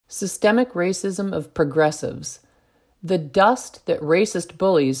Systemic racism of progressives. The dust that racist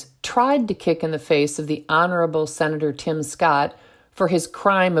bullies tried to kick in the face of the Honorable Senator Tim Scott for his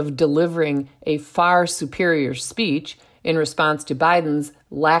crime of delivering a far superior speech in response to Biden's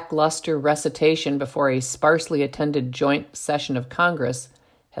lackluster recitation before a sparsely attended joint session of Congress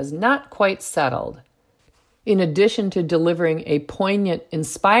has not quite settled. In addition to delivering a poignant,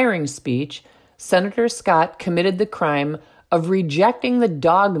 inspiring speech, Senator Scott committed the crime of rejecting the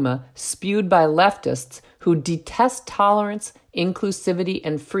dogma spewed by leftists who detest tolerance, inclusivity,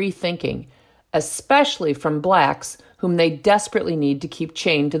 and free thinking, especially from blacks whom they desperately need to keep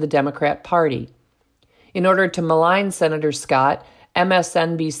chained to the Democrat Party. In order to malign Senator Scott,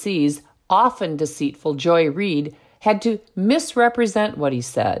 MSNBC's often deceitful Joy Reid had to misrepresent what he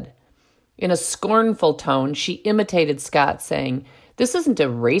said. In a scornful tone, she imitated Scott, saying, "This isn't a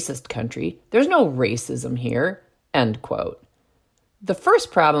racist country. There's no racism here." End quote. The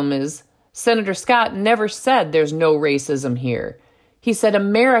first problem is Senator Scott never said there's no racism here. He said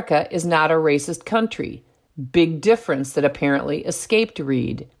America is not a racist country. Big difference that apparently escaped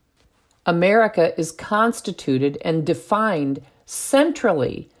Reid. America is constituted and defined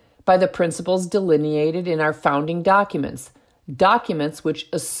centrally by the principles delineated in our founding documents, documents which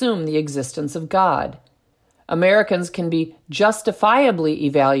assume the existence of God. Americans can be justifiably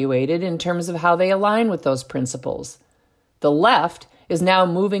evaluated in terms of how they align with those principles. The left is now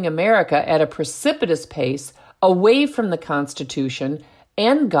moving America at a precipitous pace away from the Constitution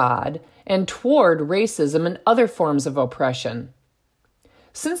and God and toward racism and other forms of oppression.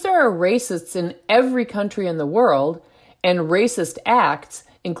 Since there are racists in every country in the world, and racist acts,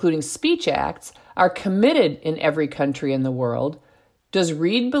 including speech acts, are committed in every country in the world, does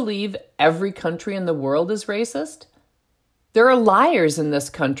Reid believe every country in the world is racist? There are liars in this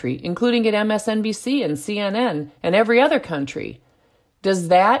country, including at MSNBC and CNN and every other country. Does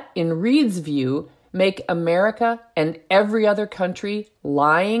that, in Reid's view, make America and every other country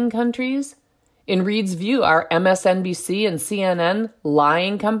lying countries? In Reid's view, are MSNBC and CNN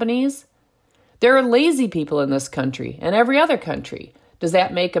lying companies? There are lazy people in this country and every other country. Does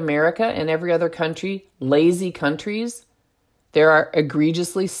that make America and every other country lazy countries? There are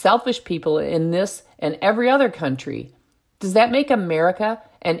egregiously selfish people in this and every other country. Does that make America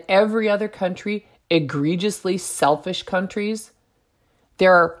and every other country egregiously selfish countries?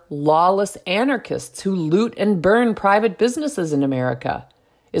 There are lawless anarchists who loot and burn private businesses in America.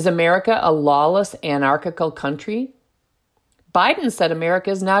 Is America a lawless, anarchical country? Biden said America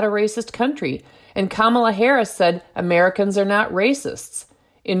is not a racist country, and Kamala Harris said Americans are not racists.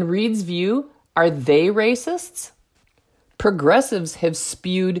 In Reid's view, are they racists? Progressives have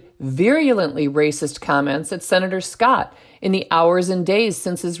spewed virulently racist comments at Senator Scott in the hours and days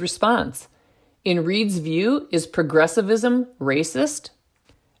since his response. In Reid's view, is progressivism racist?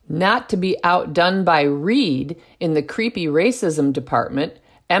 Not to be outdone by Reid in the creepy racism department,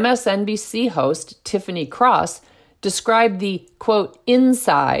 MSNBC host Tiffany Cross described the, quote,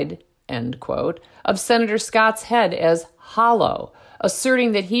 inside, end quote, of Senator Scott's head as hollow,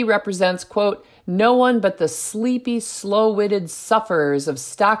 asserting that he represents, quote, no one but the sleepy, slow-witted sufferers of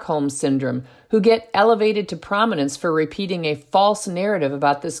Stockholm Syndrome who get elevated to prominence for repeating a false narrative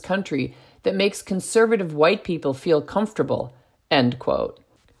about this country that makes conservative white people feel comfortable, end quote.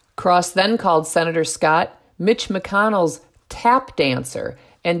 Cross then called Senator Scott Mitch McConnell's tap dancer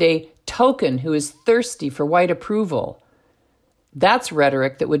and a token who is thirsty for white approval. That's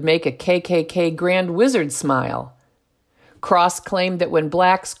rhetoric that would make a KKK Grand Wizard smile. Cross claimed that when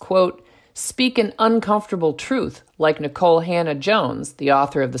blacks, quote, speak an uncomfortable truth, like Nicole Hannah-Jones, the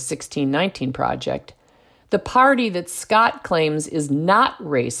author of the 1619 Project, the party that Scott claims is not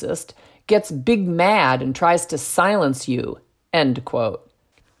racist gets big mad and tries to silence you, end quote.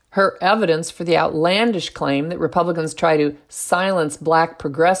 Her evidence for the outlandish claim that Republicans try to silence black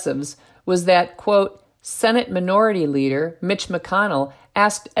progressives was that, quote, Senate Minority Leader Mitch McConnell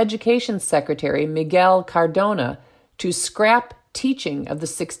asked Education Secretary Miguel Cardona to scrap teaching of the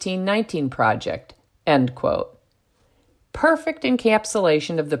 1619 Project, end quote. Perfect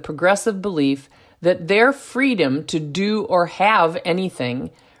encapsulation of the progressive belief that their freedom to do or have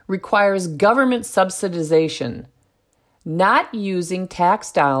anything requires government subsidization. Not using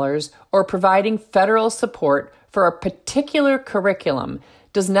tax dollars or providing federal support for a particular curriculum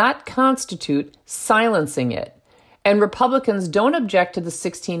does not constitute silencing it. And Republicans don't object to the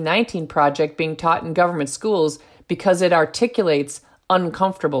 1619 Project being taught in government schools because it articulates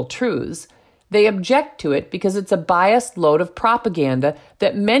uncomfortable truths. They object to it because it's a biased load of propaganda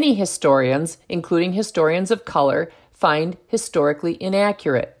that many historians, including historians of color, find historically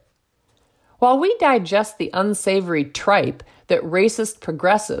inaccurate. While we digest the unsavory tripe that racist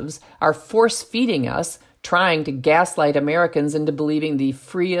progressives are force-feeding us, trying to gaslight Americans into believing the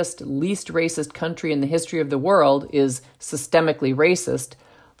freest, least racist country in the history of the world is systemically racist,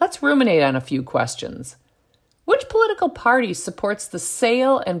 let's ruminate on a few questions. Which political party supports the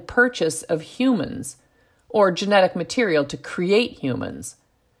sale and purchase of humans, or genetic material to create humans?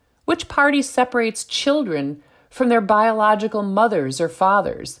 Which party separates children from their biological mothers or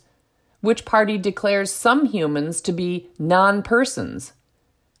fathers? Which party declares some humans to be non-persons?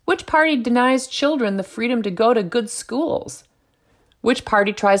 Which party denies children the freedom to go to good schools? Which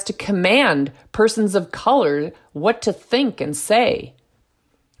party tries to command persons of color what to think and say?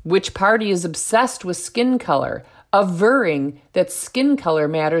 Which party is obsessed with skin color, averring that skin color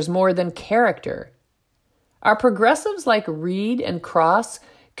matters more than character? Are progressives like Reed and Cross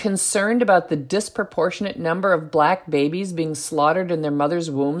concerned about the disproportionate number of black babies being slaughtered in their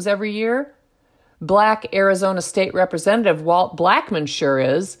mother's wombs every year? Black Arizona State Representative Walt Blackman sure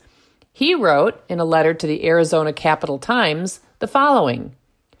is. He wrote, in a letter to the Arizona Capital Times, the following: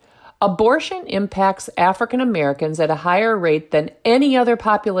 "Abortion impacts African Americans at a higher rate than any other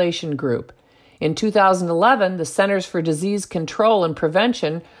population group. In 2011, the Centers for Disease Control and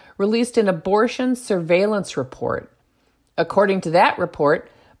Prevention released an abortion surveillance report. According to that report,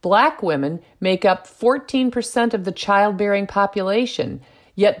 black women make up 14% of the childbearing population,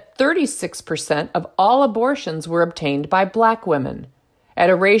 yet 36% of all abortions were obtained by black women. At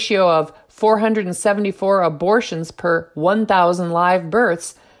a ratio of 474 abortions per 1,000 live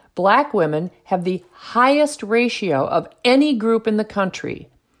births, black women have the highest ratio of any group in the country.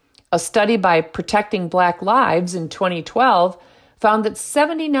 A study by Protecting Black Lives in 2012 found that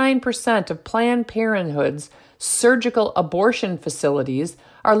 79% of Planned Parenthood's surgical abortion facilities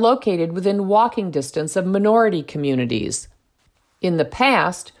are located within walking distance of minority communities. In the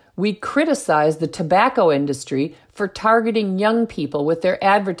past, we criticized the tobacco industry for targeting young people with their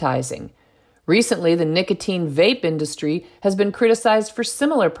advertising. Recently, the nicotine vape industry has been criticized for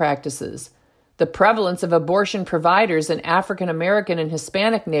similar practices. The prevalence of abortion providers in African American and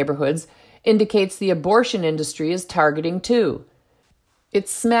Hispanic neighborhoods indicates the abortion industry is targeting too. It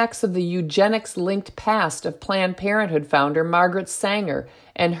smacks of the eugenics-linked past of Planned Parenthood founder Margaret Sanger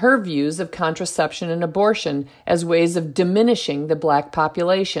and her views of contraception and abortion as ways of diminishing the black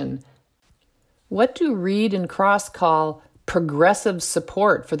population. What do Reed and Cross call progressive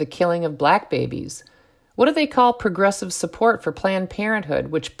support for the killing of black babies? What do they call progressive support for Planned Parenthood,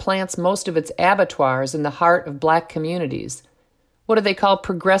 which plants most of its abattoirs in the heart of black communities? What do they call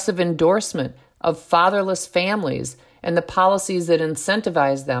progressive endorsement of fatherless families and the policies that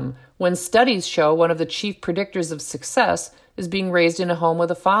incentivize them when studies show one of the chief predictors of success is being raised in a home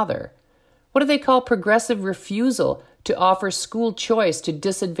with a father? What do they call progressive refusal to offer school choice to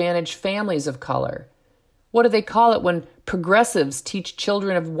disadvantaged families of color? What do they call it when progressives teach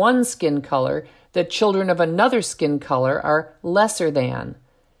children of one skin color that children of another skin color are lesser than?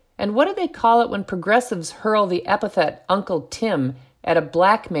 And what do they call it when progressives hurl the epithet Uncle Tim at a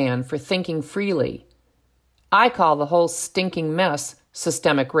black man for thinking freely? I call the whole stinking mess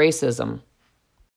systemic racism.